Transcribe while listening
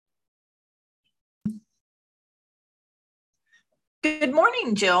Good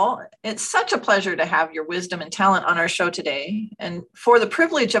morning, Jill. It's such a pleasure to have your wisdom and talent on our show today. And for the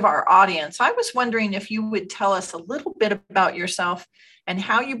privilege of our audience, I was wondering if you would tell us a little bit about yourself and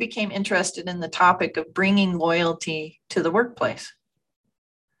how you became interested in the topic of bringing loyalty to the workplace.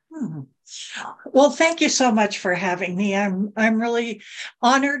 Hmm. Well, thank you so much for having me. I'm really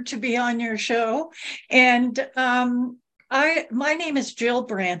honored to be on your show. And my name is Jill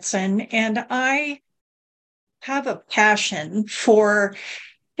Branson, and I have a passion for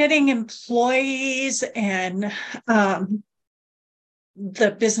getting employees and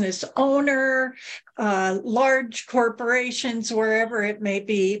the business owner, large corporations, wherever it may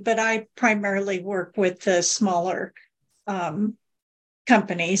be. But I primarily work with the smaller um,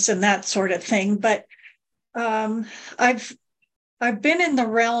 companies and that sort of thing. But um, I've I've been in the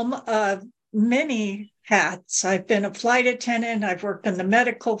realm of many hats. I've been a flight attendant. I've worked in the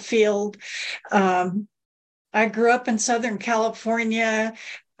medical field. Um, I grew up in Southern California.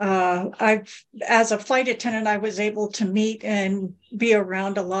 As a flight attendant, I was able to meet and be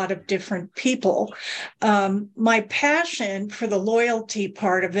around a lot of different people. My passion for the loyalty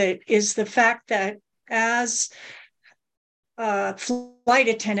part of it is the fact that as flight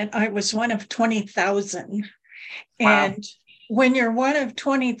attendant, I was one of 20,000. Wow. And when you're one of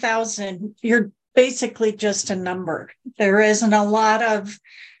 20,000, you're basically just a number. There isn't a lot of,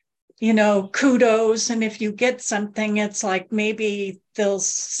 kudos. And if you get something, it's like maybe they'll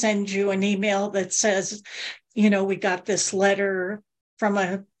send you an email that says, we got this letter from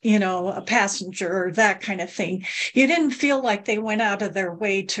a passenger or that kind of thing. You didn't feel like they went out of their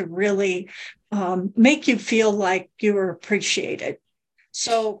way to really make you feel like you were appreciated.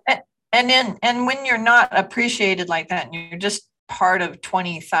 So, And when you're not appreciated like that and you're just part of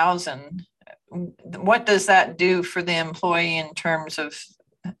 20,000, what does that do for the employee in terms of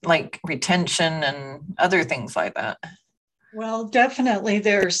like retention and other things like that? well, definitely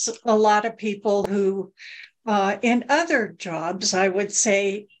there's a lot of people who, in other jobs, I would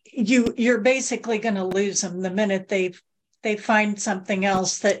say you're basically going to lose them the minute they find something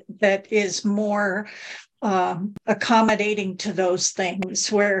else that is more accommodating to those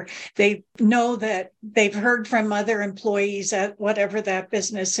things, where they know that they've heard from other employees at whatever that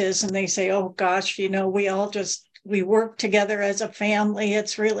business is, and they say, oh gosh, we work together as a family.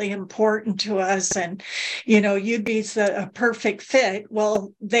 It's really important to us. And, you'd be a perfect fit.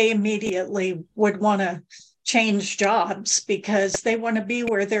 Well, they immediately would want to change jobs because they want to be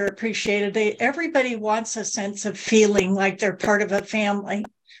where they're appreciated. Everybody wants a sense of feeling like they're part of a family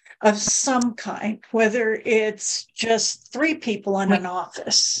of some kind, whether it's just three people in We, an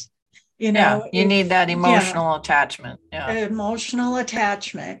office. yeah, you need that Yeah, emotional attachment. Yeah. emotional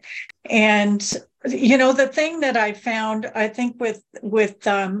attachment. And the thing that I found, I think with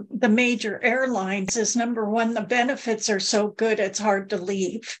the major airlines is, number one, the benefits are so good it's hard to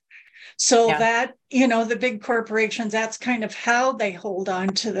leave. So Yeah. that, the big corporations, that's kind of how they hold on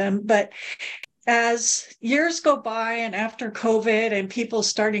to them. But as years go by and after COVID and people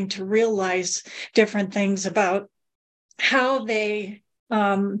starting to realize different things about how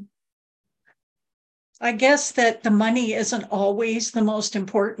I guess that the money isn't always the most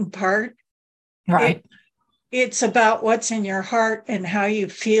important part. It Right. it's about what's in your heart and how you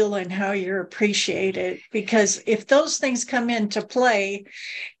feel and how you're appreciated. Because if those things come into play,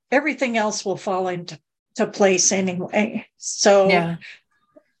 everything else will fall into place anyway. So Yeah.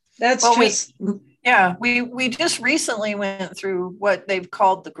 that's Well, we just Yeah, we just recently went through what they've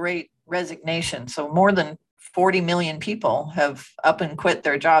called the Great Resignation. So more than 40 million people have up and quit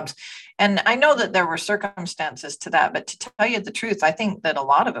their jobs. And I know that there were circumstances to that, but to tell you the truth, I think that a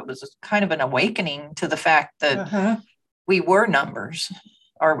lot of it was kind of an awakening to the fact that uh-huh. we were numbers,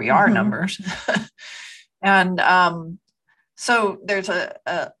 or we are Mm-hmm. numbers. And so there's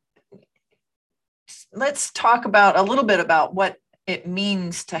let's talk about a little bit about what it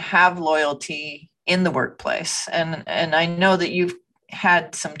means to have loyalty in the workplace. And I know that you've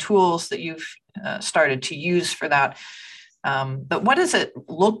had some tools that you've started to use for that. But what does it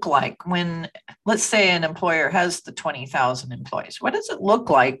look like when, let's say, an employer has the 20,000 employees? What does it look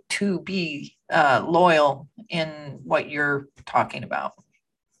like to be loyal in what you're talking about?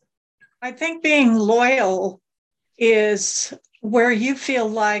 I think being loyal is where you feel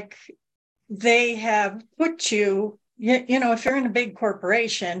like they have put if you're in a big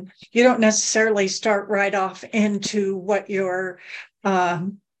corporation, you don't necessarily start right off into what your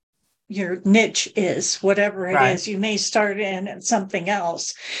niche is, whatever it Right. is. You may start in at something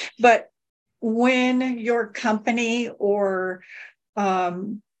else. But when your company or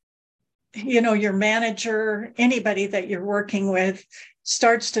um, your manager, anybody that you're working with,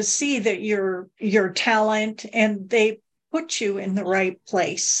 starts to see that your talent, and put you in the right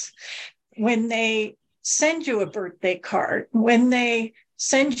place. When they send you a birthday card, when they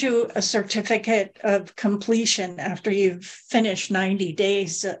send you a certificate of completion after you've finished 90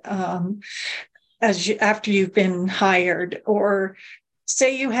 days after you've been hired, or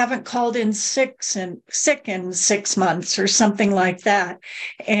say you haven't called in sick in 6 months or something like that,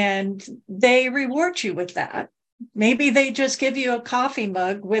 and they reward you with that. Maybe they just give you a coffee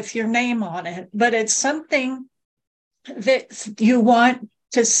mug with your name on it, but it's something that you want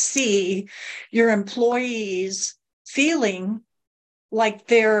to see your employees feeling like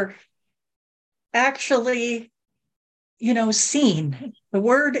they're actually, seen. The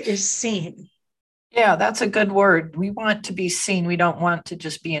word is seen. Yeah, that's a good word. We want to be seen. We don't want to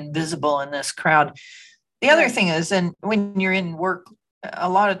just be invisible in this crowd. The other thing is, and when you're in work, a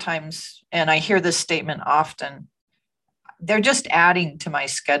lot of times, and I hear this statement often, they're just adding to my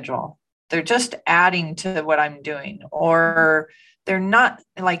schedule. They're just adding to what I'm doing, or they're not,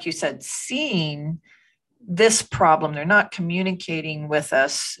 like you said, seeing this problem. They're not communicating with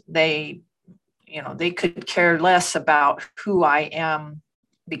us. They could care less about who I am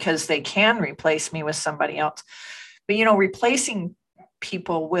because they can replace me with somebody else. But, replacing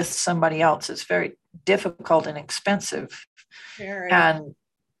people with somebody else is very difficult and expensive. Very.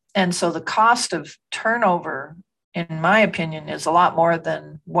 And so the cost of turnover, in my opinion, is a lot more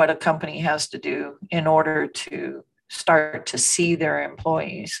than what a company has to do in order to start to see their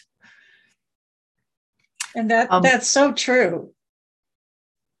employees. And that's so true.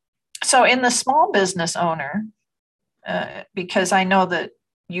 So in the small business owner, because I know that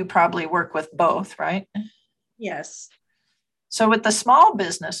you probably work with both, right? Yes. So with the small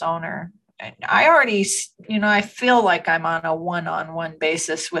business owner, I already, I feel like I'm on a one-on-one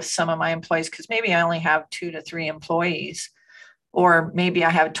basis with some of my employees, because maybe I only have 2 to 3 employees, or maybe I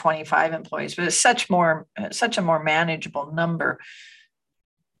have 25 employees, but it's such a more manageable number.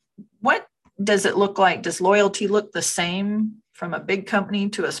 What does it look like? Does loyalty look the same from a big company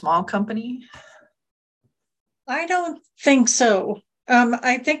to a small company? I don't think so.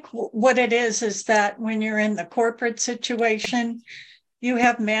 I think what it is that when you're in the corporate situation, you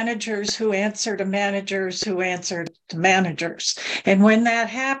have managers who answer to managers who answer to managers. And when that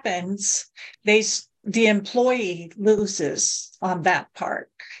happens, the employee loses on that part,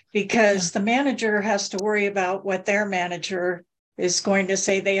 because the manager has to worry about what their manager is going to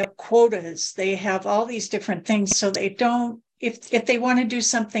say. They have quotas, they have all these different things. So they don't, if they want to do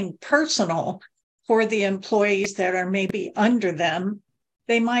something personal for the employees that are maybe under them,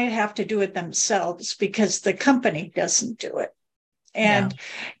 they might have to do it themselves because the company doesn't do it. And,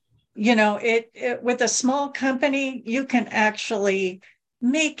 with a small company, you can actually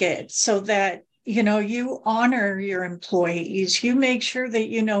make it so that, you honor your employees, you make sure that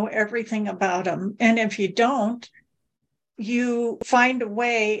you know everything about them. And if you don't, you find a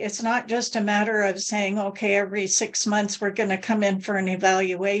way. It's not just a matter of saying, okay, every 6 months, we're going to come in for an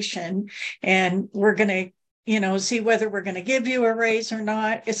evaluation and we're going to see whether we're going to give you a raise or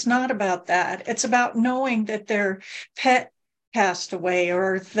not. It's not about that. It's about knowing that their pet passed away,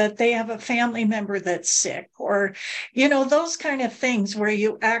 or that they have a family member that's sick, or, those kind of things where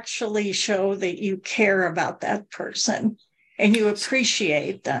you actually show that you care about that person and you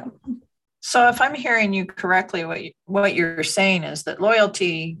appreciate them. So if I'm hearing you correctly, what you're saying is that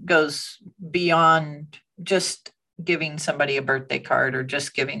loyalty goes beyond just giving somebody a birthday card or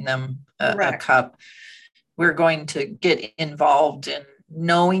just giving them a cup. We're going to get involved in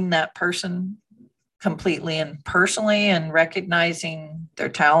knowing that person completely and personally, and recognizing their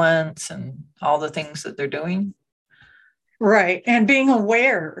talents and all the things that they're doing. Right. And being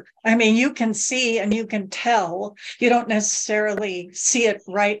aware. I mean, you can see and you can tell. You don't necessarily see it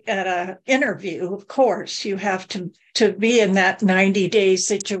right at an interview. Of course, you have to be in that 90-day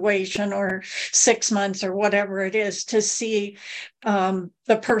situation or 6 months or whatever it is to see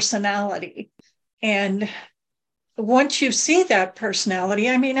the personality. And once you see that personality,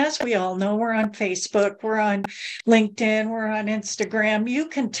 I mean, as we all know, we're on Facebook, we're on LinkedIn, we're on Instagram. You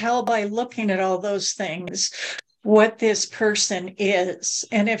can tell by looking at all those things what this person is.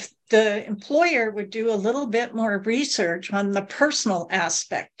 And if the employer would do a little bit more research on the personal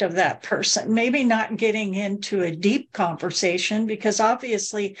aspect of that person, maybe not getting into a deep conversation, because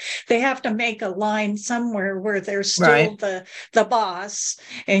obviously they have to make a line somewhere where they're still the boss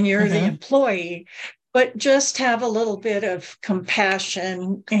and you're the employee, but just have a little bit of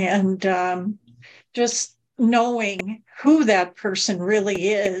compassion and just knowing who that person really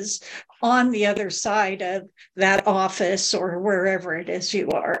is on the other side of that office or wherever it is you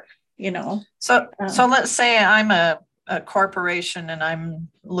are, So let's say I'm a corporation and I'm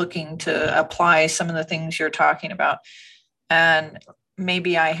looking to apply some of the things you're talking about. and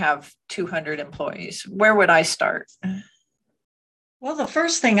maybe I have 200 employees. Where would I start? Well, the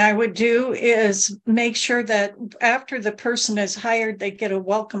first thing I would do is make sure that after the person is hired, they get a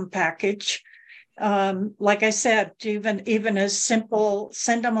welcome package. Like I said, even as simple,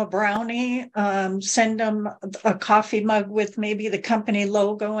 send them a brownie, send them a coffee mug with maybe the company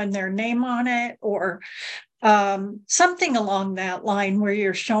logo and their name on it, or something along that line where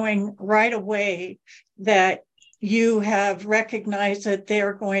you're showing right away that you have recognized that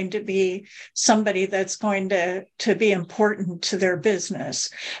they're going to be somebody that's going to be important to their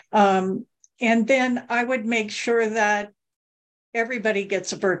business. And then I would make sure that everybody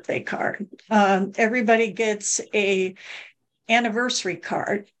gets a birthday card. Everybody gets a anniversary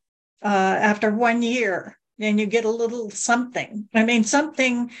card after 1 year. Then you get a little something. I mean,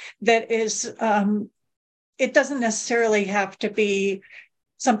 something that is, it doesn't necessarily have to be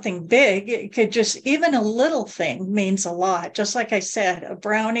something big. It could just, even a little thing means a lot. Just like I said, a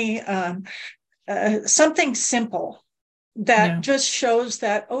brownie, something simple that just shows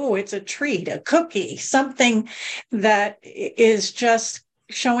that, oh, it's a treat, a cookie, something that is just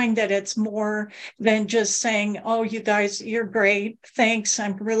showing that it's more than just saying, oh, you guys, you're great. Thanks.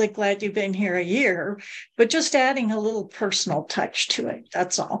 I'm really glad you've been here a year, but just adding a little personal touch to it.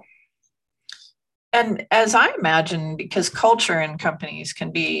 That's all. And as I imagine, because culture in companies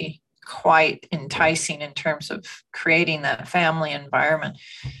can be quite enticing in terms of creating that family environment,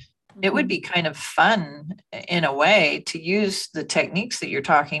 it would be kind of fun in a way to use the techniques that you're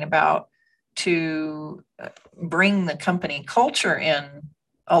talking about to bring the company culture in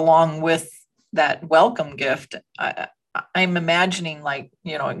along with that welcome gift. I'm imagining, like,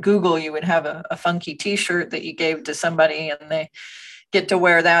 at Google, you would have a funky t-shirt that you gave to somebody and they get to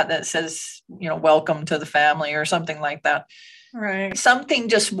wear that says, welcome to the family or something like that. Right. Something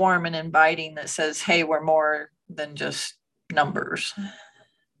just warm and inviting that says, hey, we're more than just numbers.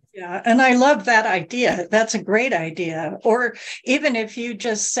 Yeah, and I love that idea. That's a great idea. Or even if you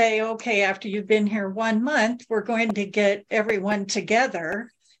just say, okay, after you've been here 1 month, we're going to get everyone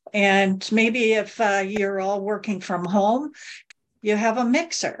together. And maybe if you're all working from home, you have a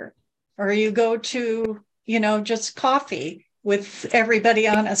mixer, or you go to, just coffee with everybody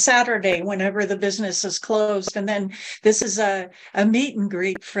on a Saturday whenever the business is closed. And then this is a meet and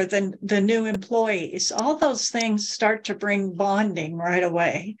greet for the new employees. All those things start to bring bonding right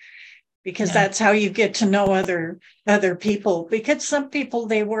away, because that's how you get to know other people. Because some people,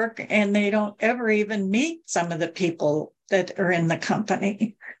 they work and they don't ever even meet some of the people that are in the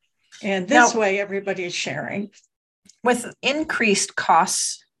company. And this way everybody's sharing. With increased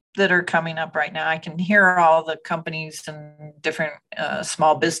costs that are coming up right now, I can hear all the companies and different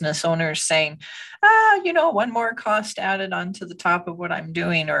small business owners saying, one more cost added onto the top of what I'm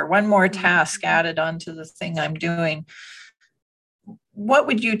doing, or one more task added onto the thing I'm doing. What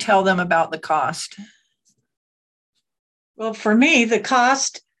would you tell them about the cost? Well, for me, the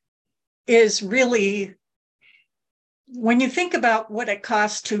cost is really, when you think about what it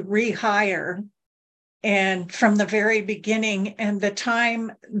costs to rehire, and from the very beginning, and the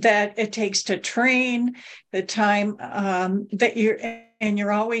time that it takes to train, the time that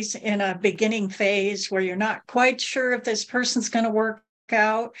you're always in a beginning phase where you're not quite sure if this person's going to work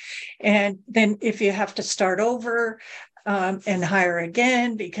out. And then if you have to start over and hire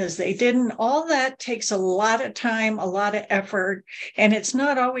again because they didn't, all that takes a lot of time, a lot of effort. And it's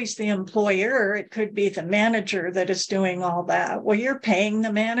not always the employer. It could be the manager that is doing all that. Well, you're paying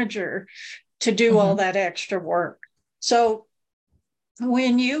the manager to do all that extra work. So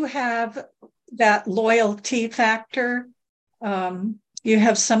when you have that loyalty factor, you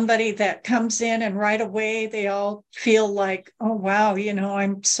have somebody that comes in and right away they all feel like, oh, wow,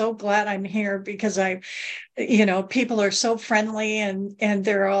 I'm so glad I'm here because people are so friendly and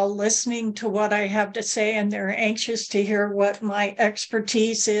they're all listening to what I have to say and they're anxious to hear what my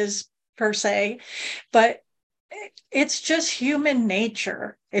expertise is per se. But it's just human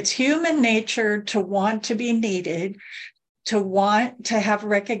nature. It's human nature to want to be needed, to want to have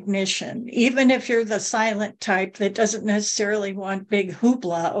recognition, even if you're the silent type that doesn't necessarily want big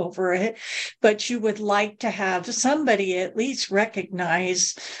hoopla over it, but you would like to have somebody at least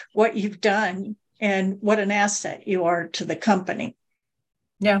recognize what you've done and what an asset you are to the company.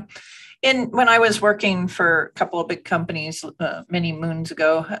 Yeah. When I was working for a couple of big companies many moons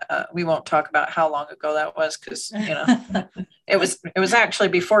ago, we won't talk about how long ago that was because it was actually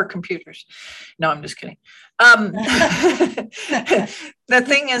before computers. No, I'm just kidding. The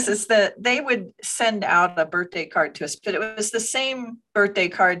thing is that they would send out a birthday card to us, but it was the same birthday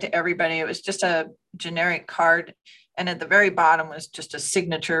card to everybody. It was just a generic card, and at the very bottom was just a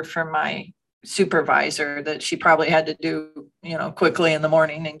signature for my supervisor that she probably had to do, quickly in the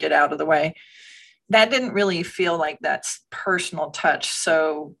morning and get out of the way. That didn't really feel like that's personal touch.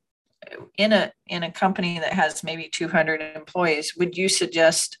 So in a company that has maybe 200 employees, would you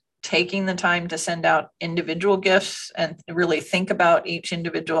suggest taking the time to send out individual gifts and really think about each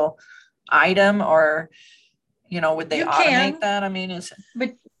individual item, or would they automate that? I mean,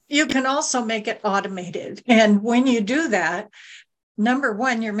 but you can also make it automated. And when you do that, number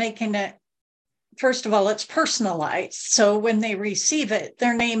one, you're making it, first of all, it's personalized. So when they receive it,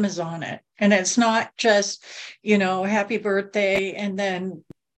 their name is on it. And it's not just, happy birthday and then,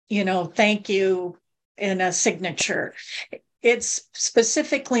 thank you in a signature. It's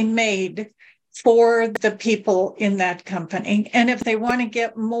specifically made for the people in that company. And if they want to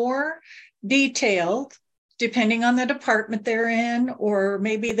get more detailed, depending on the department they're in or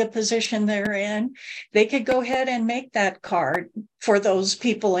maybe the position they're in, they could go ahead and make that card for those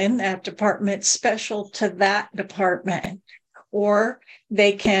people in that department special to that department. Or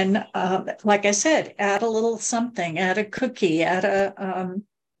they can, like I said, add a little something, add a cookie, add a,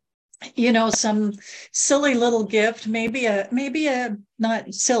 some silly little gift, maybe a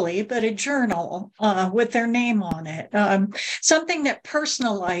not silly, but a journal with their name on it, something that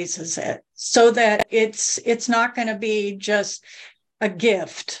personalizes it so that it's not going to be just a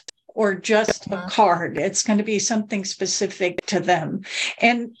gift or just a card. It's going to be something specific to them.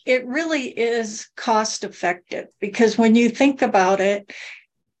 And it really is cost effective, because when you think about it,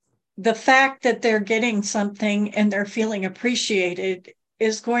 the fact that they're getting something and they're feeling appreciated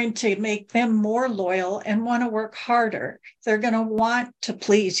is going to make them more loyal and want to work harder. They're going to want to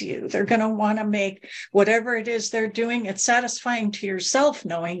please you. They're going to want to make whatever it is they're doing. It's satisfying to yourself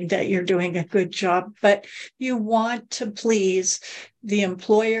knowing that you're doing a good job, but you want to please the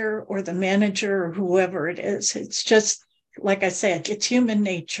employer or the manager or whoever it is. It's just, like I said, it's human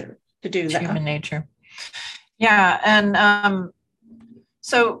nature to do that. Human nature. Yeah. And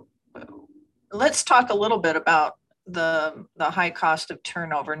so let's talk a little bit about the high cost of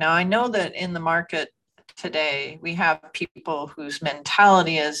turnover. Now, I know that in the market today, we have people whose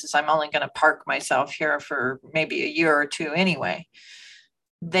mentality is I'm only going to park myself here for maybe a year or two anyway.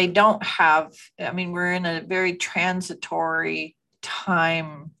 They don't have, we're in a very transitory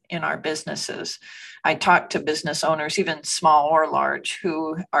time in our businesses. I talk to business owners, even small or large,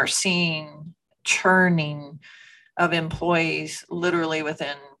 who are seeing churning of employees literally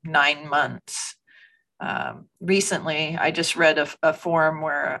within 9 months. Recently, I just read a forum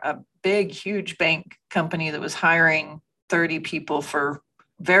where a big, huge bank company that was hiring 30 people for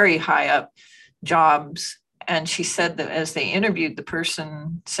very high up jobs. And she said that as they interviewed, the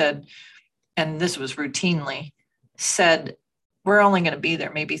person said, and this was routinely, said, we're only going to be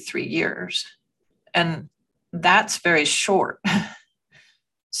there maybe 3 years. And that's very short.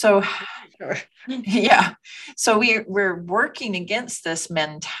 So, yeah. So we're working against this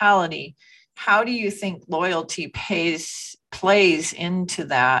mentality. How do you think loyalty plays into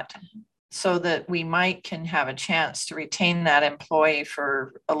that so that we can have a chance to retain that employee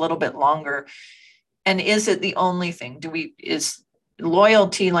for a little bit longer? And is it the only thing? Is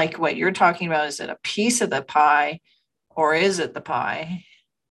loyalty, like what you're talking about, is it a piece of the pie, or is it the pie?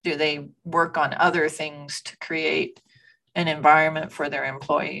 Do they work on other things to create an environment for their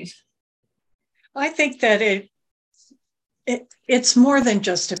employees? I think that it's more than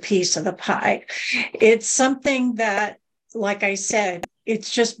just a piece of the pie. It's something that, like I said,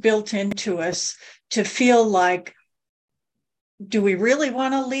 it's just built into us to feel like, do we really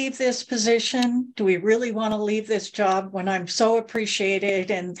want to leave this position? Do we really want to leave this job when I'm so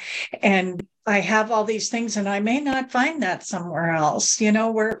appreciated and I have all these things and I may not find that somewhere else?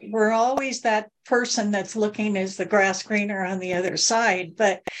 We're always that person that's looking, is the grass greener on the other side.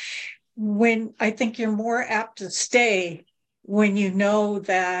 But when I think you're more apt to stay when you know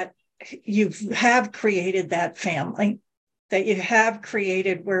that you have created that family, that you have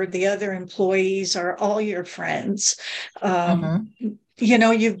created where the other employees are all your friends.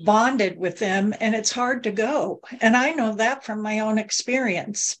 You've bonded with them and it's hard to go. And I know that from my own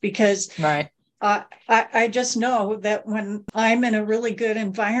experience, because right. I just know that when I'm in a really good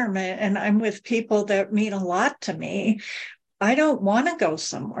environment and I'm with people that mean a lot to me, I don't want to go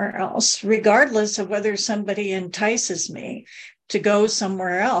somewhere else, regardless of whether somebody entices me to go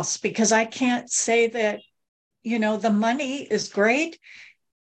somewhere else, because I can't say that, the money is great.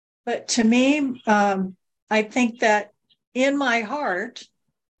 But to me, I think that in my heart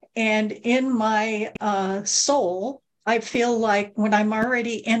and in my soul, I feel like when I'm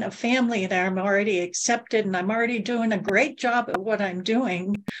already in a family and I'm already accepted and I'm already doing a great job at what I'm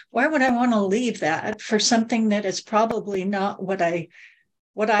doing, why would I want to leave that for something that is probably not what I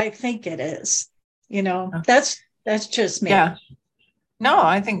what I think it is. That's just me. Yeah. No,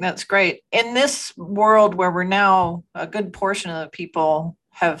 I think that's great. In this world where we're now, a good portion of the people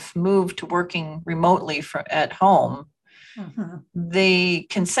have moved to working remotely at home, the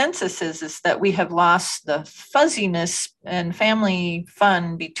consensus is that we have lost the fuzziness and family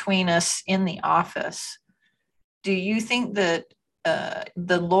fun between us in the office. Do you think that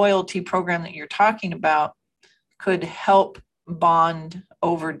the loyalty program that you're talking about could help bond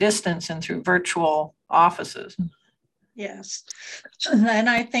over distance and through virtual offices? Yes. And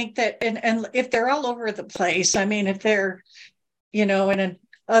I think that, and if they're all over the place, I mean, if they're, in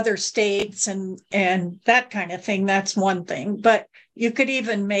other states and that kind of thing, that's one thing. But you could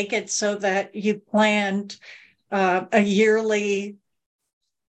even make it so that you planned a yearly,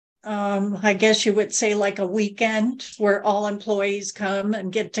 I guess you would say like a weekend where all employees come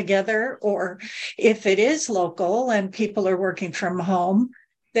and get together, or if it is local and people are working from home,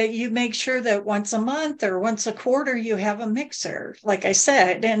 that you make sure that once a month or once a quarter you have a mixer, like I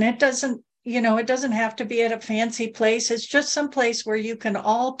said. And it doesn't have to be at a fancy place. It's just some place where you can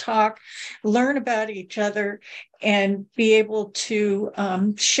all talk, learn about each other, and be able to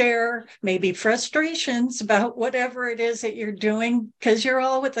share maybe frustrations about whatever it is that you're doing, because you're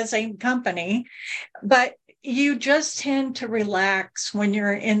all with the same company. But you just tend to relax when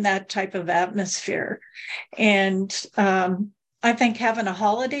you're in that type of atmosphere. And I think having a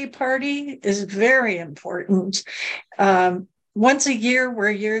holiday party is very important. Once a year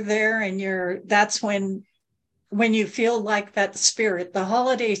where you're there and that's when you feel like that spirit, the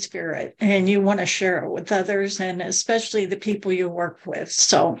holiday spirit, and you want to share it with others, and especially the people you work with.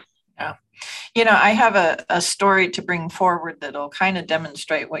 So, yeah. I have a story to bring forward that'll kind of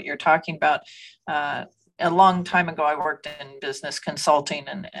demonstrate what you're talking about. A long time ago, I worked in business consulting,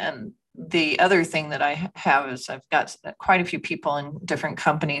 and the other thing that I have is I've got quite a few people in different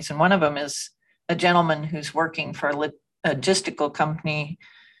companies, and one of them is a gentleman who's working for a logistical company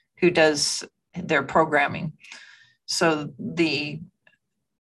who does their programming. So the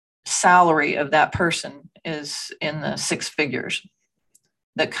salary of that person is in the six figures.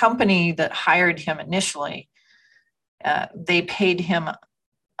 The company that hired him initially, they paid him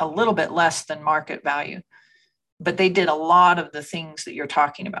a little bit less than market value, but they did a lot of the things that you're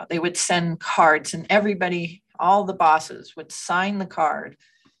talking about. They would send cards, and everybody, all the bosses would sign the card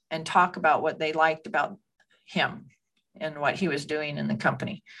and talk about what they liked about him and what he was doing in the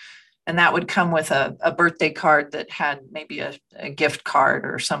company. And that would come with a birthday card that had maybe a gift card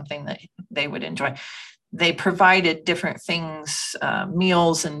or something that they would enjoy. They provided different things,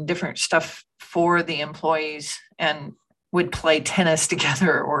 meals and different stuff for the employees, and would play tennis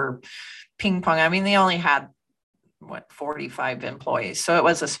together or ping pong. I mean, they only had 45 employees, so it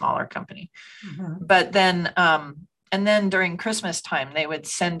was a smaller company. But then and then during Christmas time, they would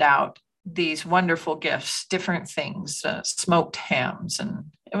send out these wonderful gifts, different things, smoked hams, and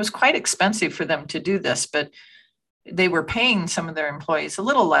it was quite expensive for them to do this, but they were paying some of their employees a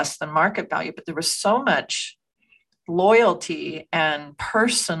little less than market value. But there was so much loyalty and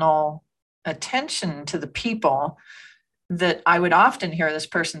personal attention to the people that I would often hear this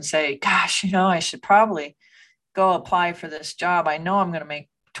person say, gosh, I should probably go apply for this job. I know I'm going to make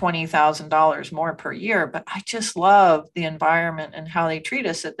 $20,000 more per year, but I just love the environment and how they treat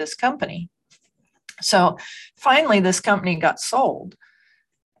us at this company. So finally, this company got sold.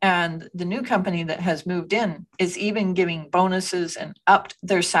 And the new company that has moved in is even giving bonuses and upped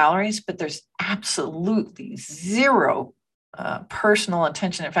their salaries, but there's absolutely zero personal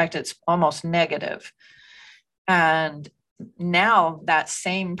attention. In fact, it's almost negative. And now that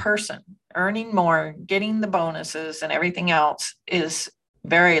same person earning more, getting the bonuses and everything else, is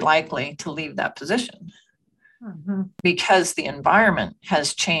very likely to leave that position because the environment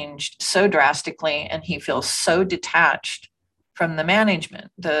has changed so drastically and he feels so detached from the management.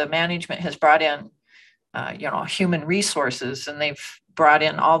 The management has brought in, human resources, and they've brought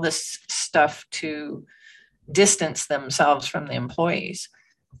in all this stuff to distance themselves from the employees,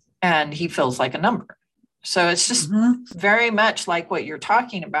 and he feels like a number. So it's just very much like what you're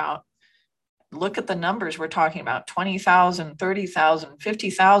talking about. Look at the numbers we're talking about. $20,000, $30,000,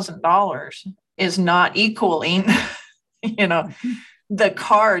 $50,000 is not equaling, the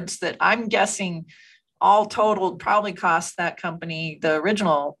cards that I'm guessing all totaled probably cost that company, the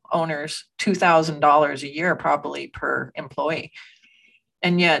original owners, $2,000 a year probably per employee.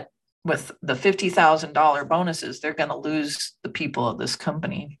 And yet with the $50,000 bonuses, they're going to lose the people of this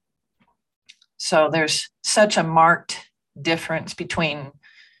company. So there's such a marked difference between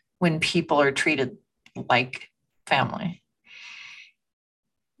when people are treated like family.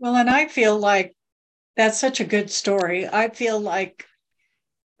 Well, and I feel like that's such a good story. I feel like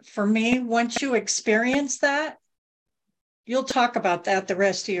for me, once you experience that, you'll talk about that the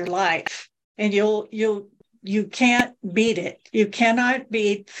rest of your life, and you can't beat it. You cannot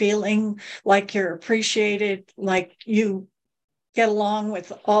beat feeling like you're appreciated, like you get along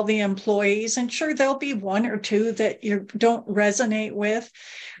with all the employees. And sure, there'll be one or two that you don't resonate with,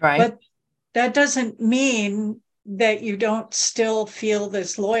 Right. but that doesn't mean that you don't still feel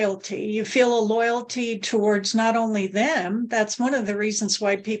this loyalty. You feel a loyalty towards not only them. That's one of the reasons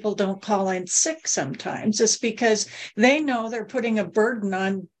why people don't call in sick sometimes, is because they know they're putting a burden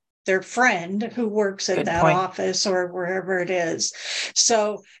on their friend who works at that office or wherever it is.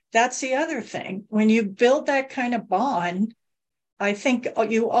 So that's the other thing. When you build that kind of bond, I think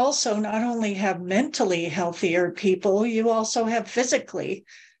you also not only have mentally healthier people, you also have physically,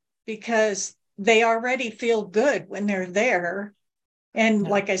 because they already feel good when they're there. And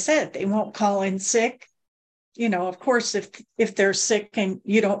like I said, they won't call in sick. You know, of course, if they're sick and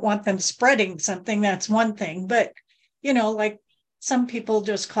you don't want them spreading something, that's one thing. But, you know, like some people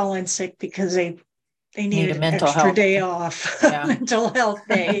just call in sick because they need an extra day off, mental health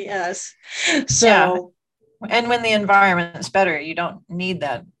day, yes. So, and when the environment's better, you don't need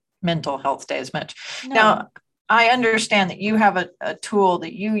that mental health day as much. No. Now, I understand that you have a tool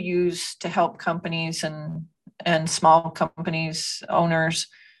that you use to help companies and small companies, owners,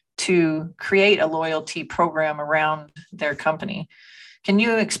 to create a loyalty program around their company. Can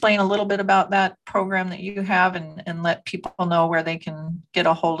you explain a little bit about that program that you have and let people know where they can get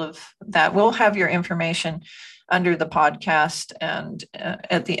a hold of that? We'll have your information under the podcast and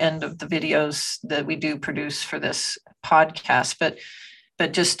at the end of the videos that we do produce for this podcast,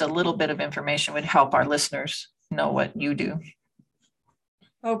 but just a little bit of information would help our listeners know what you do.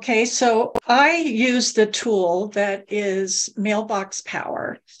 Okay, so I use the tool that is Mailbox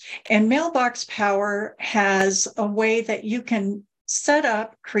Power, and Mailbox Power has a way that you can set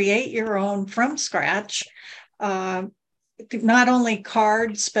up, create your own from scratch, not only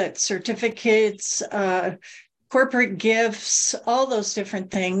cards, but certificates, corporate gifts, all those different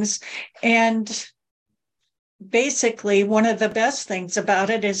things. And basically, one of the best things about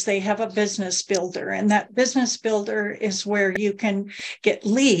it is they have a business builder, and that business builder is where you can get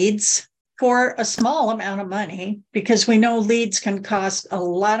leads for a small amount of money, because we know leads can cost a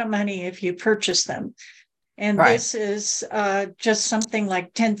lot of money if you purchase them. And this is just something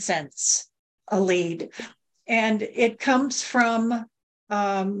like 10 cents a lead. And it comes from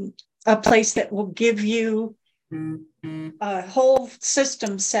a place that will give you a whole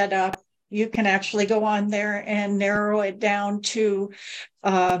system set up. You can actually go on there and narrow it down to,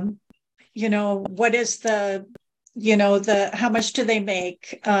 you know, what is the, you know, how much do they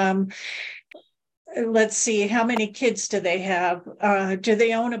make? Let's see, how many kids do they have? Do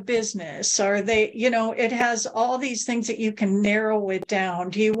they own a business? Are they, you know, it has all these things that you can narrow it down.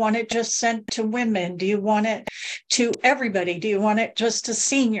 Do you want it just sent to women? Do you want it to everybody? Do you want it just to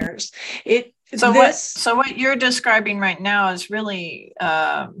seniors? So what you're describing right now is really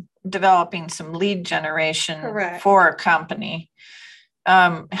developing some lead generation for a company.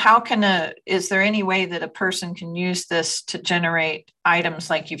 Is there any way that a person can use this to generate items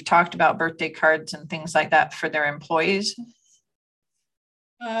like you've talked about, birthday cards and things like that for their employees?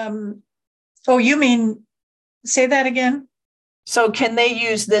 Oh, you mean, say that again? So can they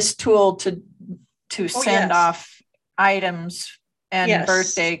use this tool to send off items and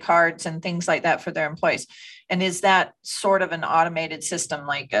birthday cards and things like that for their employees? And is that sort of an automated system,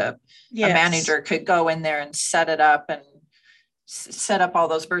 like a manager could go in there and set it up and set up all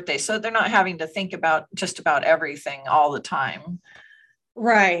those birthdays, so they're not having to think about just about everything all the time?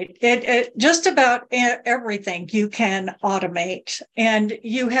 Right. It just about everything you can automate, and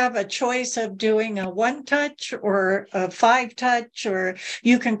you have a choice of doing a 1-touch or a 5-touch, or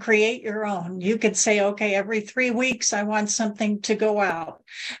you can create your own. You could say, okay, every 3 weeks, I want something to go out.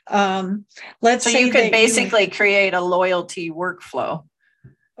 Let's say you could basically create a loyalty workflow.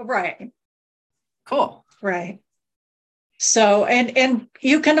 Right. Cool. Right. So, and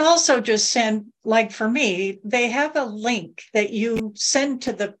you can also just send, like for me, they have a link that you send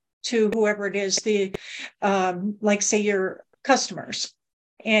to whoever it is, like say your customers,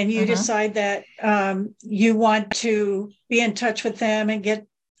 and you decide that you want to be in touch with them and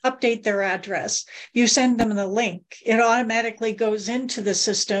update their address. You send them the link. It automatically goes into the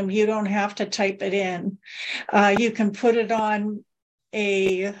system. You don't have to type it in. You can put it on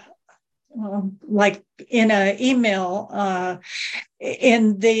like in an email,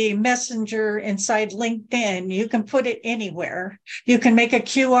 in the messenger inside LinkedIn. You can put it anywhere. You can make a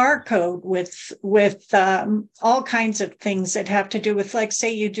QR code with all kinds of things that have to do with, like,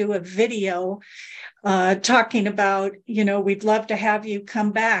 say you do a video talking about, we'd love to have you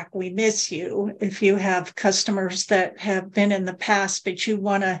come back. We miss you. If you have customers that have been in the past, but you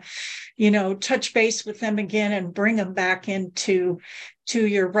want to, touch base with them again and bring them back into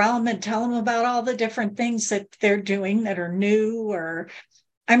your realm and tell them about all the different things that they're doing that are new, or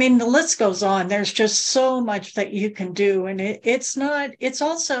I mean, the list goes on. There's just so much that you can do. And it's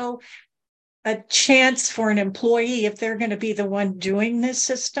also a chance for an employee, if they're going to be the one doing this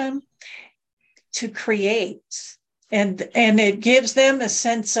system, to create. And it gives them a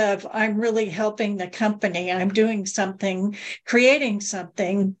sense of, I'm really helping the company. I'm doing something, creating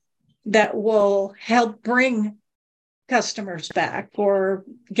something that will help bring customers back or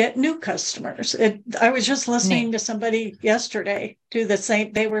get new customers. I was just listening to somebody yesterday do the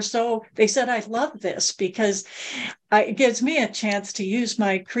same. They said, I love this because it gives me a chance to use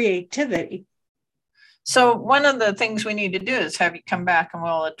my creativity. So one of the things we need to do is have you come back and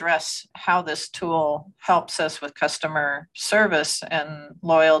we'll address how this tool helps us with customer service and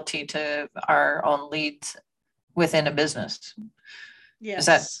loyalty to our own leads within a business. Yes. Is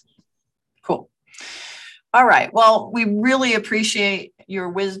that cool? All right. Well, we really appreciate your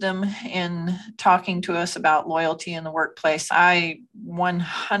wisdom in talking to us about loyalty in the workplace. I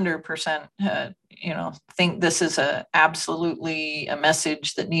 100%, think this is absolutely a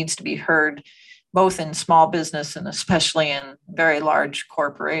message that needs to be heard, both in small business and especially in very large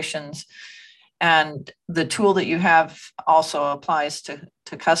corporations. And the tool that you have also applies to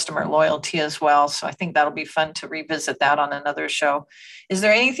customer loyalty as well. So I think that'll be fun to revisit that on another show. Is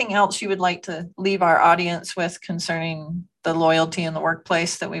there anything else you would like to leave our audience with concerning the loyalty in the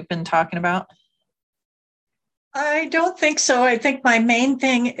workplace that we've been talking about? I don't think so. I think my main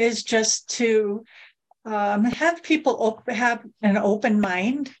thing is just to have people have an open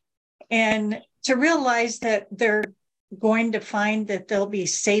mind and to realize that they're going to find that they'll be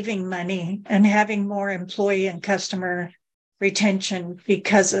saving money and having more employee and customer retention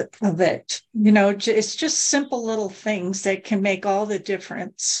because of it. It's just simple little things that can make all the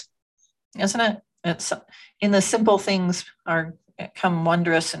difference. Isn't it? It's in the simple things come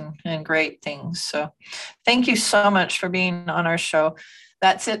wondrous and great things. So thank you so much for being on our show.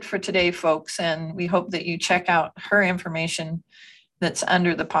 That's it for today, folks. And we hope that you check out her information that's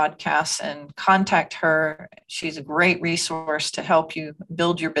under the podcast and contact her. She's a great resource to help you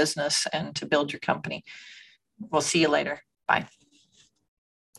build your business and to build your company. We'll see you later. Bye.